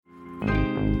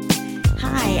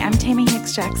Hi, I'm Tammy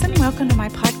Hicks Jackson. Welcome to my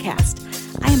podcast.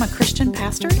 I am a Christian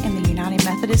pastor in the United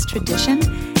Methodist tradition,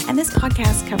 and this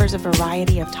podcast covers a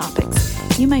variety of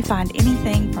topics. You may find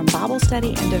anything from Bible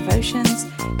study and devotions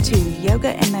to yoga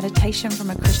and meditation from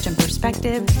a Christian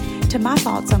perspective to my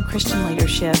thoughts on Christian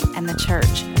leadership and the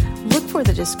church. Look for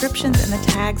the descriptions and the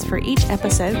tags for each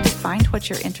episode to find what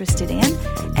you're interested in,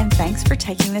 and thanks for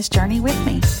taking this journey with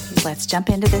me. Let's jump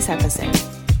into this episode.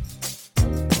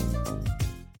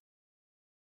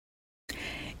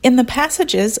 In the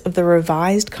passages of the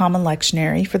Revised Common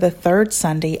Lectionary for the third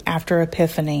Sunday after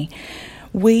Epiphany,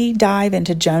 we dive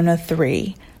into Jonah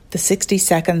 3, the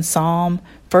 62nd Psalm,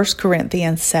 1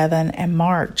 Corinthians 7, and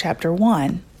Mark chapter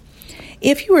 1.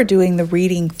 If you are doing the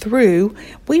reading through,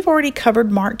 we've already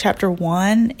covered Mark chapter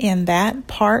 1 in that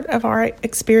part of our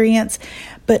experience,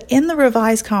 but in the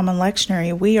Revised Common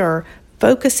Lectionary, we are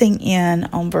focusing in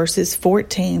on verses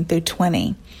 14 through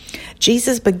 20.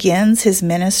 Jesus begins his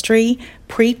ministry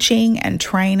preaching and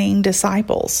training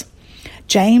disciples.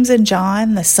 James and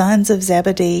John, the sons of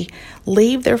Zebedee,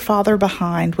 leave their father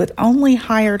behind with only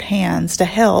hired hands to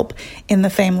help in the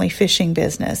family fishing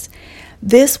business.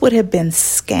 This would have been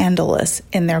scandalous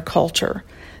in their culture.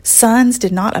 Sons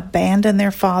did not abandon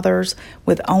their fathers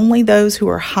with only those who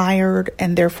were hired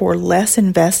and therefore less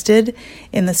invested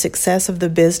in the success of the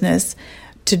business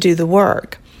to do the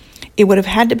work. It would have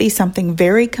had to be something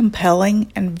very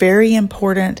compelling and very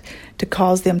important to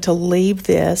cause them to leave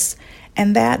this,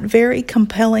 and that very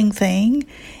compelling thing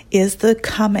is the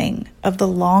coming of the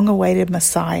long-awaited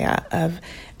Messiah of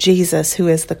Jesus, who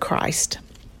is the Christ.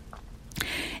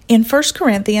 In 1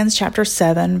 Corinthians chapter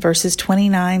 7, verses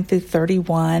 29 through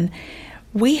 31,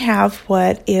 we have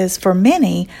what is for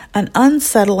many an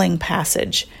unsettling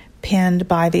passage penned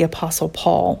by the Apostle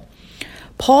Paul.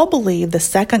 Paul believed the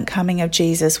second coming of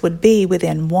Jesus would be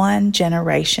within one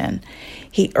generation.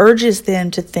 He urges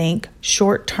them to think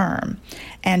short term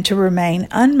and to remain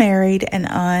unmarried and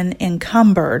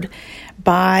unencumbered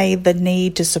by the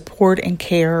need to support and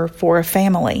care for a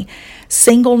family.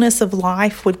 Singleness of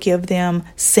life would give them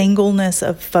singleness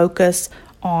of focus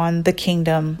on the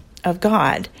kingdom of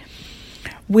God.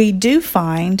 We do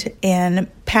find in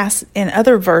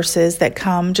other verses that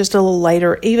come just a little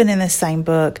later, even in the same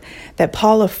book, that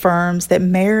Paul affirms that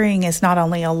marrying is not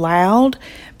only allowed,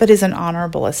 but is an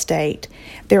honorable estate.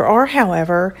 There are,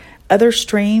 however, other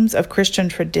streams of Christian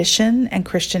tradition and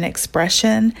Christian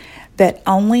expression that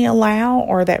only allow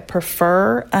or that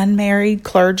prefer unmarried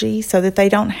clergy so that they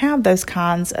don't have those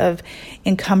kinds of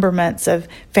encumberments of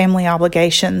family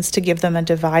obligations to give them a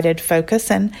divided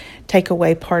focus and take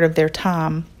away part of their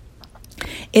time.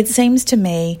 It seems to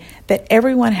me that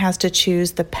everyone has to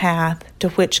choose the path to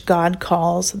which God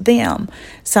calls them,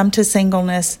 some to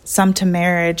singleness, some to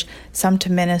marriage, some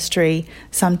to ministry,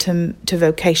 some to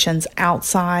vocations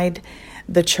outside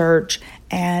the church,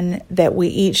 and that we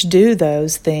each do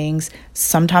those things,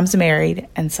 sometimes married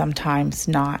and sometimes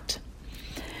not.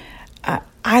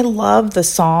 I love the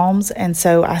Psalms, and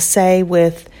so I say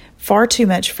with far too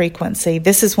much frequency,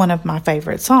 this is one of my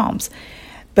favorite Psalms.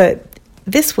 But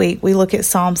this week we look at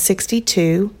Psalm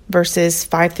 62, verses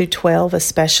 5 through 12,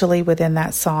 especially within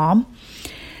that psalm.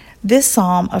 This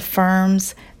psalm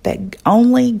affirms that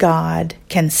only God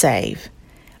can save.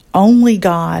 Only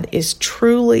God is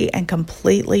truly and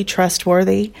completely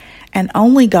trustworthy, and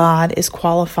only God is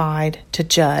qualified to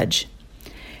judge.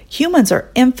 Humans are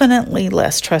infinitely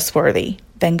less trustworthy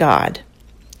than God.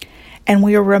 And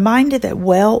we are reminded that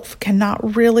wealth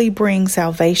cannot really bring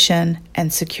salvation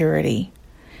and security.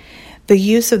 The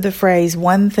use of the phrase,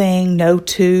 one thing, no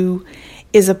two,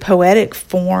 is a poetic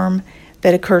form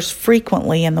that occurs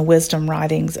frequently in the wisdom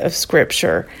writings of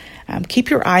Scripture. Keep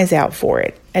your eyes out for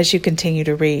it as you continue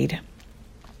to read.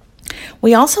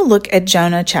 We also look at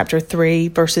Jonah chapter 3,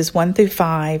 verses 1 through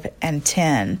 5 and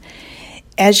 10.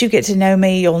 As you get to know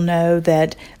me, you'll know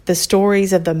that the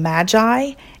stories of the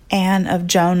Magi and of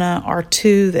Jonah are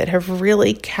two that have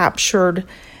really captured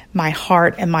my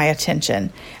heart and my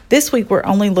attention. This week we're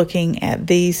only looking at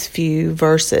these few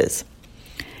verses.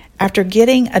 After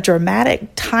getting a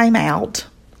dramatic timeout,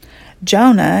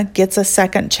 Jonah gets a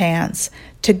second chance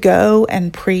to go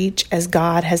and preach as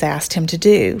God has asked him to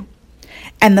do.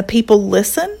 And the people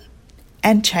listen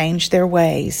and change their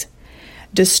ways.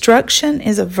 Destruction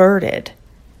is averted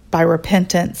by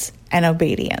repentance and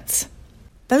obedience.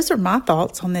 Those are my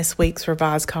thoughts on this week's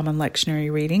Revised Common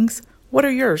Lectionary readings. What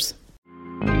are yours?